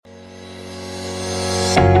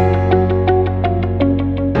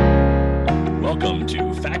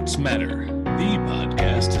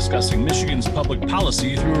discussing Michigan's public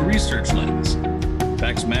policy through a research lens.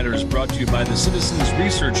 Facts Matter is brought to you by the Citizens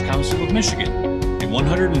Research Council of Michigan, a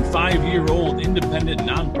 105-year-old independent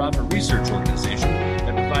nonprofit research organization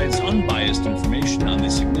that provides unbiased information on the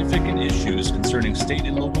significant issues concerning state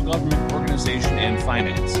and local government, organization, and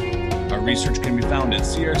finance. Our research can be found at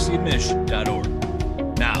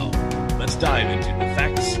crcmich.org. Now, let's dive into the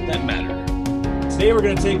facts that matter. Today we're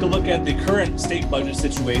going to take a look at the current state budget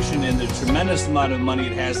situation and the tremendous amount of money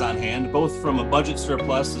it has on hand, both from a budget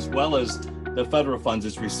surplus as well as the federal funds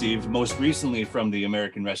it's received, most recently from the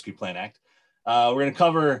American Rescue Plan Act. We're going to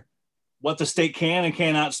cover what the state can and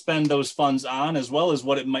cannot spend those funds on, as well as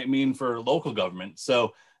what it might mean for local government.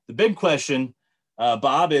 So the big question,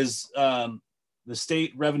 Bob, is the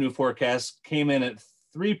state revenue forecast came in at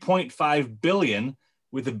 $3.5 billion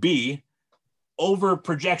with a B, over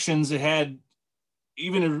projections it had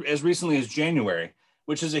even as recently as January,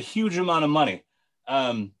 which is a huge amount of money.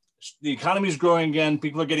 The economy is growing again.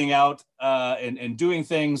 People are getting out and doing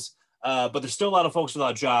things, but there's still a lot of folks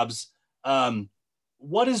without jobs.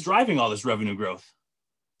 What is driving all this revenue growth?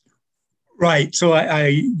 Right. So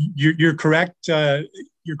you're correct.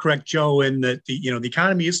 You're correct, Joe, in that the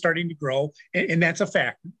economy is starting to grow, and that's a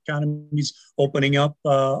fact. The economy is opening up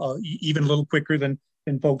even a little quicker than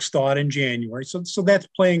folks thought in January. So that's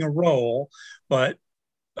playing a role. But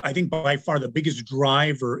I think by far the biggest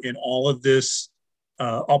driver in all of this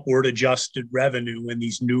upward adjusted revenue and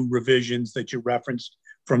these new revisions that you referenced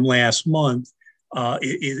from last month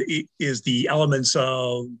is the elements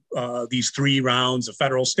of these 3 rounds of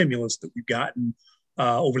federal stimulus that we've gotten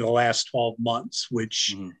over the last 12 months,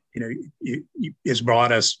 which it has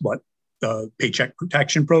brought us the Paycheck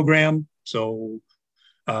Protection Program. So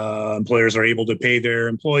employers are able to pay their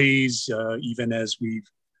employees even as we've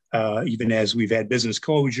had business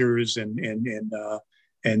closures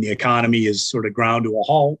and the economy is sort of ground to a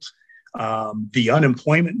halt. The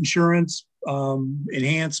unemployment insurance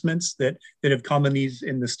enhancements that have come in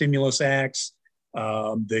the stimulus acts,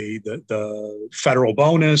 the federal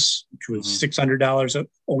bonus, which was $600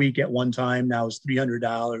 a week at one time, now is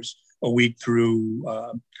 $300 a week through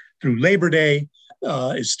Labor Day,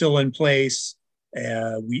 is still in place.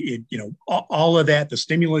 All of that, the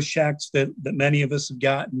stimulus checks that many of us have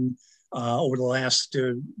gotten over the last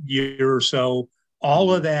year or so,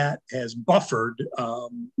 all of that has buffered,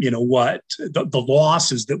 the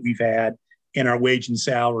losses that we've had in our wage and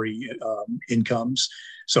salary incomes.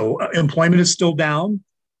 So employment is still down.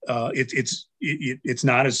 It's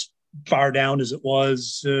not as far down as it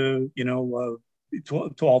was, 12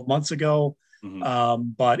 months ago.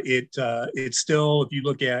 But it's still, if you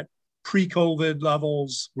look at pre-COVID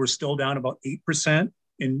levels, we're still down about 8%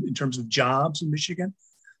 in terms of jobs in Michigan.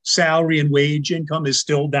 Salary and wage income is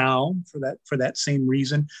still down for that same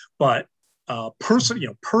reason. But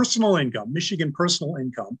personal income, Michigan personal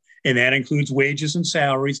income, and that includes wages and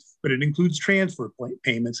salaries, but it includes transfer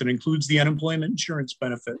payments, it includes the unemployment insurance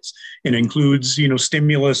benefits, it includes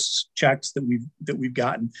stimulus checks that we've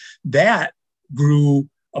gotten. That grew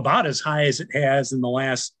about as high as it has in the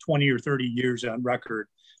last 20 or 30 years on record.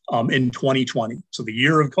 In 2020, so the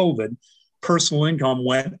year of COVID, personal income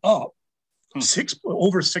went up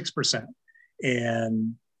over 6%,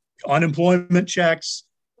 and unemployment checks,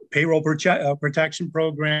 payroll protection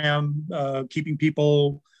program, keeping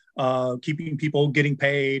people getting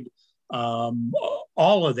paid,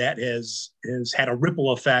 all of that has had a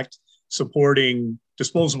ripple effect supporting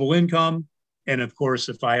disposable income. And of course,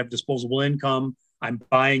 if I have disposable income, I'm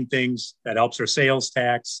buying things that helps our sales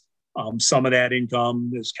tax. Some of that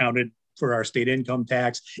income is counted for our state income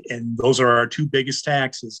tax, and those are our 2 biggest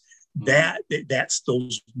taxes. That's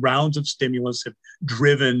those rounds of stimulus have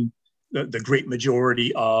driven the great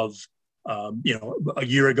majority of, a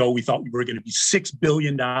year ago we thought we were going to be $6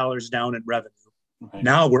 billion down in revenue. Right.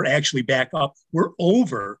 Now we're actually back up. We're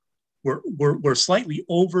slightly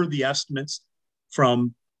over the estimates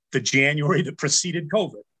from the January that preceded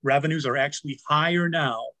COVID. Revenues are actually higher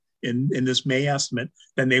now in this May estimate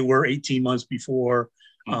than they were 18 months before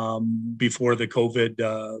the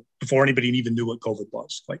COVID, before anybody even knew what COVID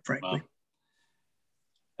was, quite frankly.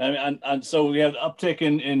 Wow. So we have uptick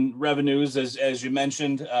in revenues, as you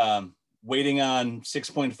mentioned, waiting on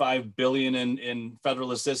 $6.5 billion in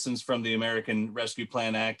federal assistance from the American Rescue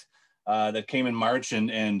Plan Act that came in March,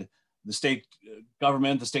 and the state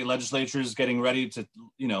government, the state legislature is getting ready to,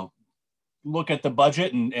 look at the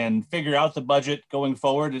budget and figure out the budget going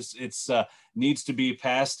forward. It's needs to be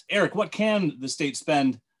passed. Eric, what can the state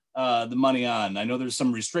spend the money on? I know there's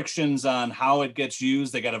some restrictions on how it gets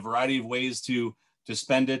used. They got a variety of ways to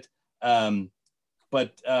spend it, but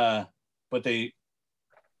they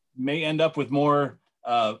may end up with more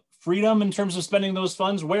freedom in terms of spending those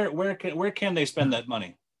funds? Where can they spend that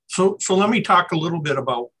money? So let me talk a little bit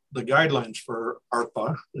about the guidelines for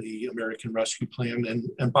ARPA, the American Rescue Plan,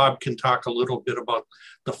 and Bob can talk a little bit about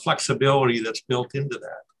the flexibility that's built into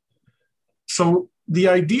that. So the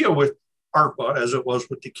idea with ARPA, as it was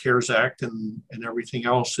with the CARES Act and everything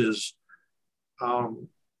else, is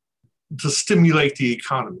to stimulate the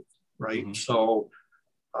economy, right? Mm-hmm. So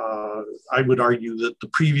I would argue that the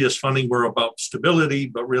previous funding were about stability,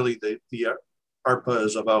 but really the ARPA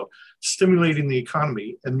is about stimulating the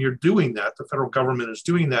economy. And you're doing that, the federal government is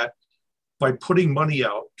doing that by putting money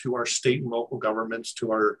out to our state and local governments,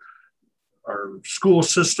 to our school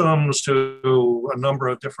systems, to a number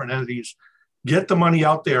of different entities. Get the money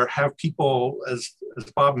out there, have people, as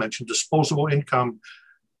Bob mentioned, disposable income.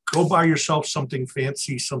 Go buy yourself something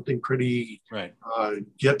fancy, something pretty, right.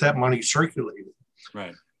 Get that money circulated.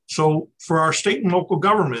 Right. So for our state and local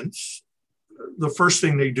governments, the first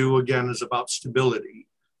thing they do, again, is about stability.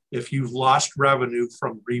 If you've lost revenue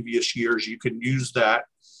from previous years, you can use that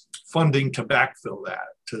funding to backfill that,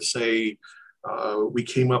 to say, we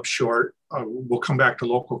came up short. We'll come back to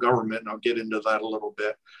local government, and I'll get into that a little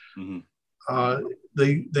bit. Mm-hmm.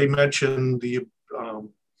 They mentioned the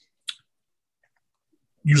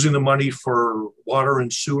using the money for water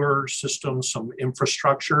and sewer systems, some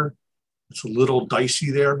infrastructure. It's a little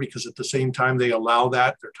dicey there because at the same time they allow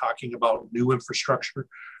that, they're talking about new infrastructure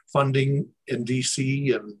funding in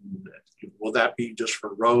DC, and will that be just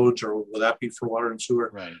for roads or will that be for water and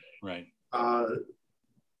sewer? Right.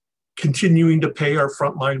 Continuing to pay our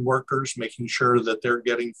frontline workers, making sure that they're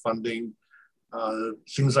getting funding,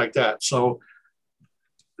 things like that. So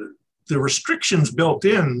the restrictions built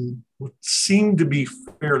in seem to be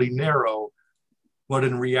fairly narrow, but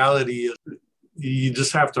in reality, you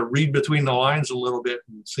just have to read between the lines a little bit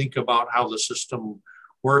and think about how the system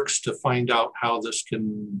works to find out how this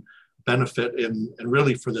can benefit. And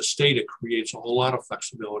really for the state, it creates a whole lot of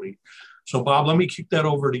flexibility. So Bob, let me kick that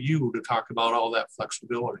over to you to talk about all that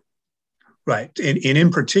flexibility. Right. And in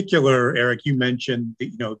particular, Eric, you mentioned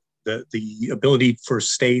the ability for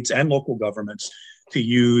states and local governments to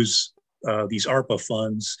use these ARPA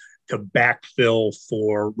funds to backfill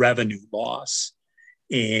for revenue loss.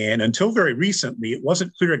 And until very recently, it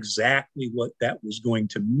wasn't clear exactly what that was going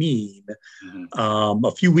to mean. Mm-hmm.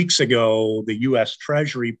 A few weeks ago, the U.S.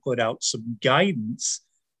 Treasury put out some guidance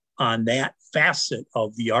on that facet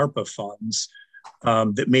of the ARPA funds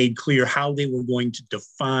that made clear how they were going to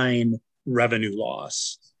define revenue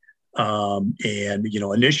loss.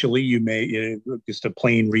 Initially, you may just a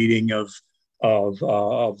plain reading of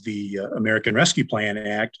the American Rescue Plan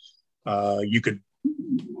Act, you could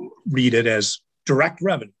read it as direct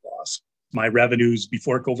revenue loss. My revenues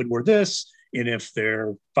before COVID were this, and if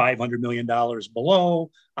they're $500 million below,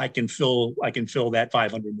 I can fill that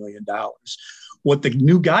 $500 million. What the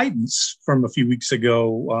new guidance from a few weeks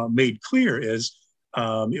ago made clear is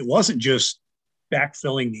it wasn't just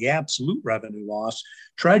backfilling the absolute revenue loss.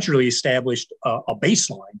 Treasury established a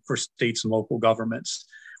baseline for states and local governments,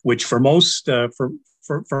 which for most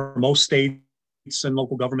states and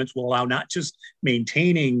local governments will allow not just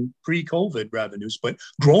maintaining pre-COVID revenues, but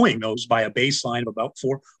growing those by a baseline of about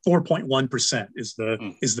 4.1% is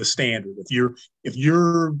the standard. If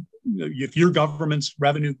your government's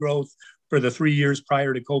revenue growth for the 3 years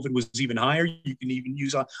prior to COVID was even higher, you can even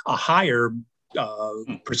use a higher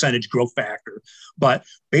percentage growth factor. But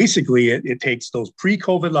basically, it takes those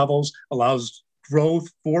pre-COVID levels, allows growth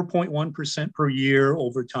 4.1% per year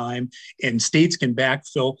over time, and states can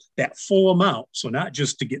backfill that full amount. So not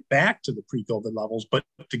just to get back to the pre-COVID levels, but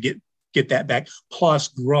to get that back plus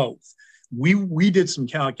growth. We did some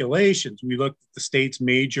calculations. We looked at the state's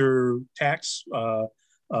major tax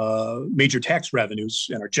revenues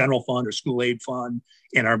in our general fund, our school aid fund,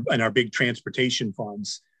 and our big transportation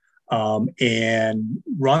funds, and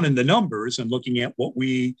running the numbers and looking at what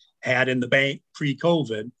we had in the bank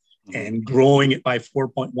pre-COVID and growing it by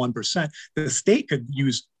 4.1%. The state of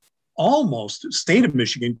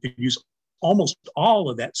Michigan could use almost all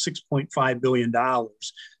of that $6.5 billion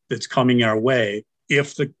that's coming our way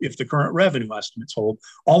if the current revenue estimates hold.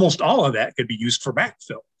 Almost all of that could be used for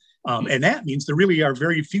backfill. And that means there really are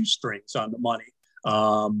very few strings on the money.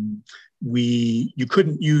 You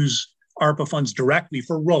couldn't use ARPA funds directly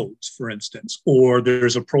for roads, for instance, or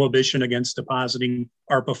there's a prohibition against depositing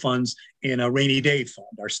ARPA funds in a rainy day fund,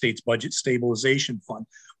 our state's budget stabilization fund.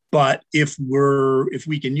 But if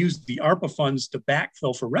we can use the ARPA funds to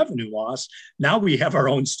backfill for revenue loss, now we have our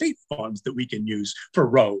own state funds that we can use for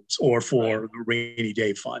roads or for the rainy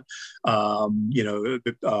day fund.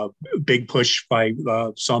 Big push by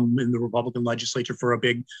some in the Republican legislature for a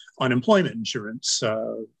big unemployment insurance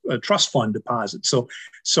trust fund deposit.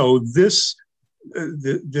 So this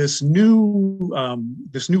new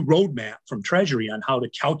roadmap from Treasury on how to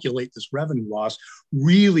calculate this revenue loss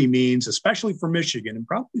really means, especially for Michigan and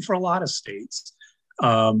probably for a lot of states,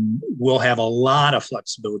 we'll have a lot of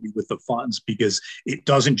flexibility with the funds because it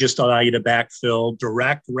doesn't just allow you to backfill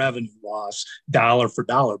direct revenue loss dollar for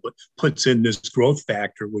dollar, but puts in this growth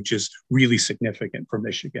factor, which is really significant for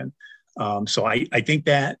Michigan. So I think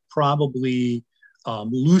that probably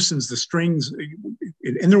loosens the strings,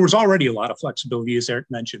 and there was already a lot of flexibility, as Eric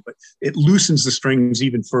mentioned, but it loosens the strings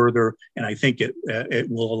even further, and I think it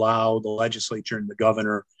will allow the legislature and the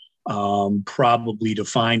governor probably to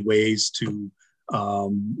find ways to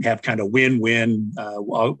have kind of win-win.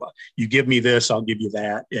 You give me this, I'll give you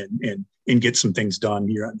that, and get some things done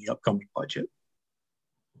here on the upcoming budget.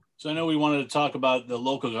 So I know we wanted to talk about the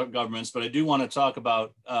local governments, but I do want to talk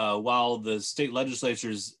about while the state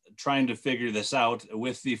legislatures trying to figure this out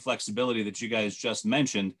with the flexibility that you guys just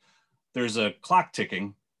mentioned, there's a clock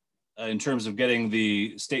ticking in terms of getting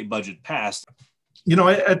the state budget passed.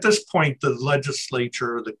 At this point, the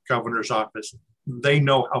legislature, the governor's office, they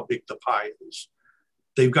know how big the pie is.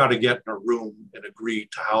 They've got to get in a room and agree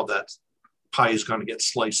to how that pie is going to get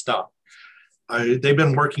sliced up. They've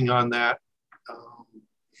been working on that.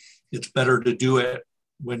 It's better to do it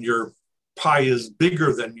when your pie is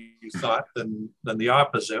bigger than you thought than the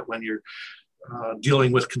opposite when you're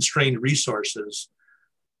dealing with constrained resources.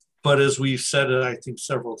 But as we've said it, I think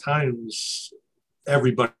several times,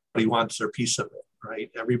 everybody wants their piece of it, right?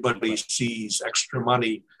 Everybody sees extra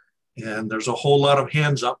money, and there's a whole lot of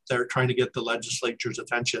hands up there trying to get the legislature's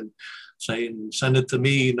attention, saying, send it to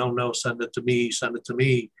me, no, send it to me, send it to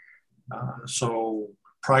me. So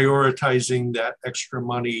prioritizing that extra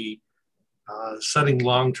money, setting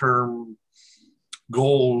long-term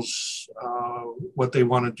goals, what they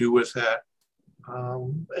want to do with that.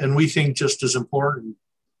 And we think just as important,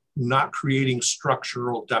 not creating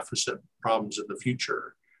structural deficit problems in the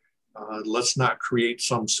future. Let's not create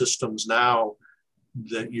some systems now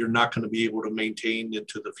that you're not going to be able to maintain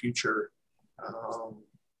into the future.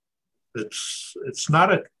 It's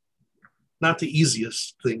not the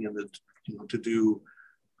easiest thing to do.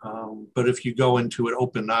 But if you go into it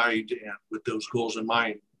open-eyed and with those goals in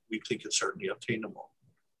mind, we think it's certainly obtainable.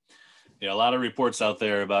 Yeah, a lot of reports out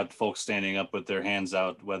there about folks standing up with their hands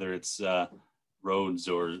out, whether it's roads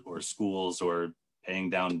or schools or paying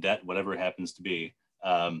down debt, whatever it happens to be.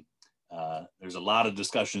 There's a lot of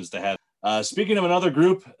discussions to have. Speaking of another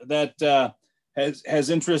group that has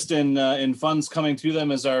interest in funds coming to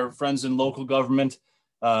them is our friends in local government.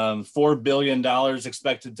 $4 billion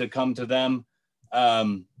expected to come to them.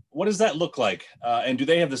 What does that look like? And do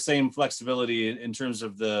they have the same flexibility in terms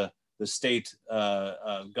of the state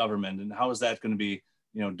government? And how is that going to be,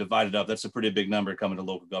 divided up? That's a pretty big number coming to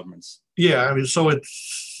local governments. Yeah, I mean, so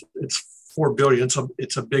it's $4 billion. So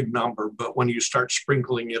it's a big number, but when you start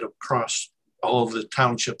sprinkling it across all of the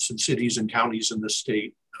townships and cities and counties in the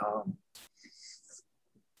state,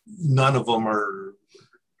 none of them are,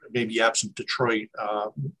 maybe absent Detroit,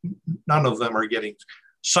 none of them are getting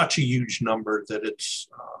such a huge number that it's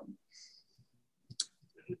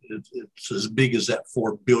as big as that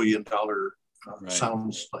 $4 billion right.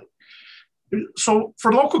 Sounds like. So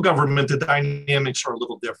for local government, the dynamics are a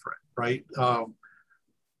little different, right?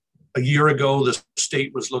 A year ago, the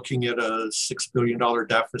state was looking at a $6 billion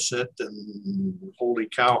deficit, and holy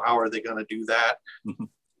cow, how are they going to do that? Mm-hmm.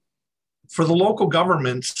 For the local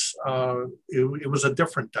governments, it was a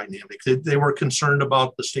different dynamic. They were concerned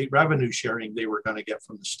about the state revenue sharing they were going to get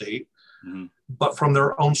from the state. Mm-hmm. But from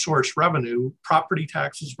their own source revenue, property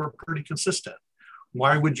taxes were pretty consistent.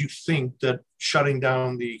 Why would you think that shutting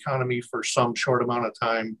down the economy for some short amount of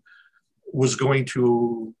time was going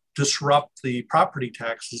to disrupt the property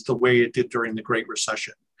taxes the way it did during the Great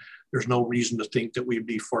Recession? There's no reason to think that we'd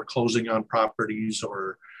be foreclosing on properties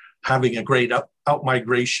or having a great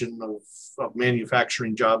out-migration of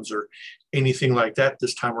manufacturing jobs or anything like that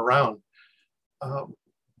this time around.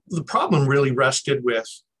 The problem really rested with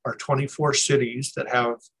our 24 cities that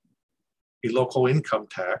have a local income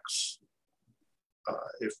tax.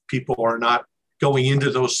 If people are not going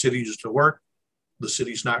into those cities to work, the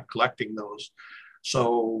city's not collecting those.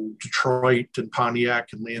 So Detroit and Pontiac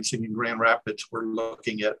and Lansing and Grand Rapids were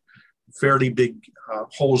looking at fairly big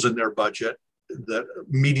holes in their budget that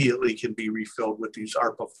immediately can be refilled with these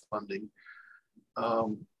ARPA funding.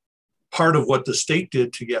 part of what the state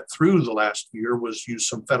did to get through the last year was use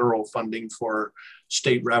some federal funding for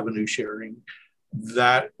state revenue sharing,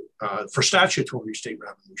 that for statutory state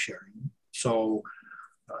revenue sharing. So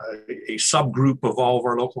a subgroup of all of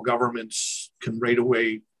our local governments can right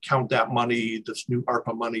away count that money, this new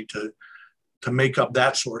ARPA money, to make up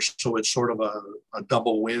that source. So it's sort of a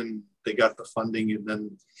double win. They got the funding, and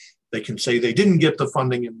then they can say they didn't get the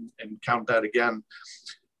funding and count that again.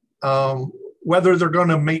 Whether they're going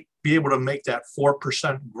to be able to make that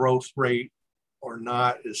 4% growth rate or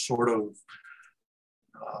not is sort of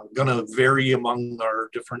going to vary among our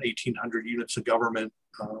different 1,800 units of government.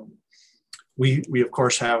 We of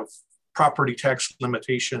course have property tax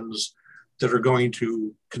limitations that are going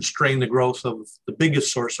to constrain the growth of the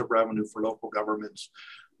biggest source of revenue for local governments,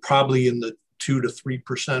 probably in the 2 to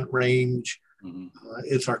 3% range. Mm-hmm.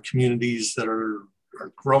 It's our communities that are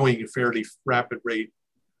growing at a fairly rapid rate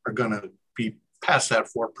are going to be past that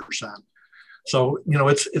 4%. So,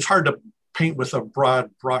 it's hard to paint with a broad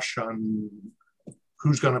brush on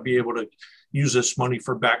who's going to be able to use this money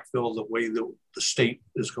for backfill the way that the state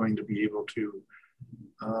is going to be able to.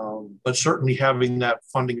 But certainly having that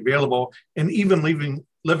funding available, and even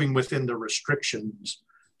living within the restrictions.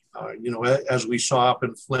 As we saw up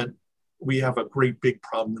in Flint, we have a great big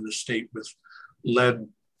problem in the state with lead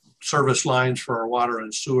service lines for our water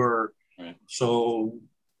and sewer. Right. So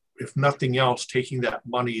if nothing else, taking that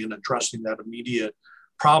money and addressing that immediate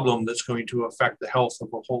problem that's going to affect the health of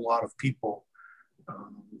a whole lot of people,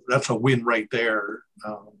 that's a win right there.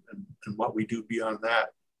 And what we do beyond that,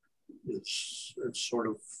 it's sort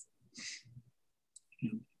of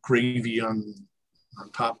gravy on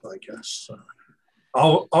top, I guess.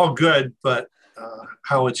 All good, but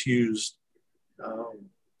how it's used,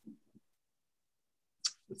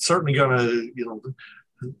 it's certainly going to,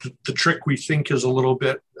 the trick we think is a little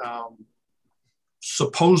bit,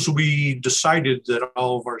 suppose we decided that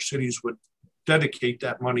all of our cities would dedicate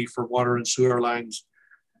that money for water and sewer lines.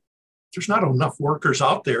 There's not enough workers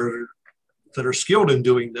out there that are skilled in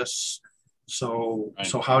doing this. So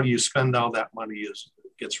how do you spend all that money? It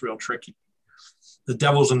gets real tricky. The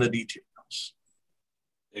devil's in the details.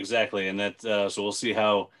 Exactly. And that, so we'll see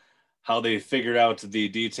how they figured out the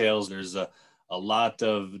details. There's a lot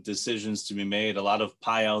of decisions to be made, a lot of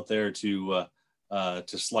pie out there to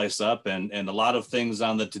slice up, and a lot of things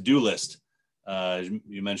on the to-do list.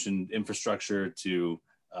 You mentioned infrastructure to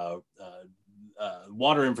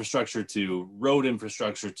water infrastructure to road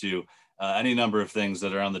infrastructure to any number of things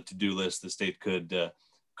that are on the to-do list. The state could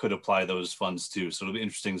apply those funds to. So it'll be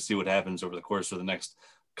interesting to see what happens over the course of the next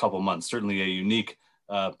couple months. Certainly a unique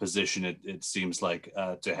position, it seems like,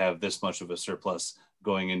 to have this much of a surplus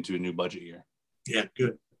going into a new budget year. Yeah,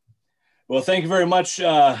 good. Well, thank you very much,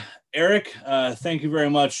 Eric. Thank you very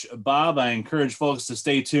much, Bob. I encourage folks to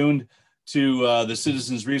stay tuned to the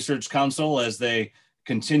Citizens Research Council as they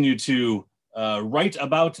continue to write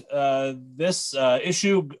about this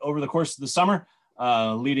issue over the course of the summer,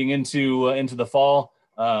 leading into the fall,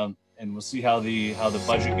 and we'll see how the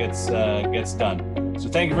budget gets done. So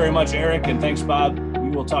thank you very much, Eric, and thanks, Bob. We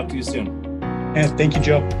will talk to you soon. Yeah, thank you,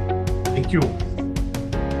 Joe. Thank you.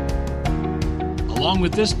 Along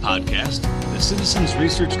with this podcast, the Citizens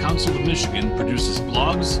Research Council of Michigan produces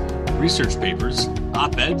blogs, research papers,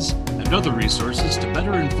 op-eds, and other resources to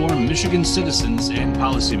better inform Michigan citizens and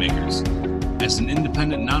policymakers. As an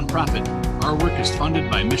independent nonprofit, our work is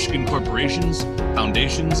funded by Michigan corporations,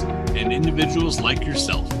 foundations, and individuals like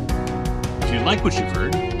yourself. If you like what you've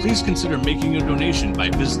heard, please consider making a donation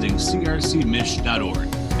by visiting crcmich.org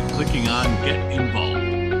and clicking on Get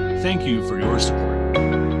Involved. Thank you for your support.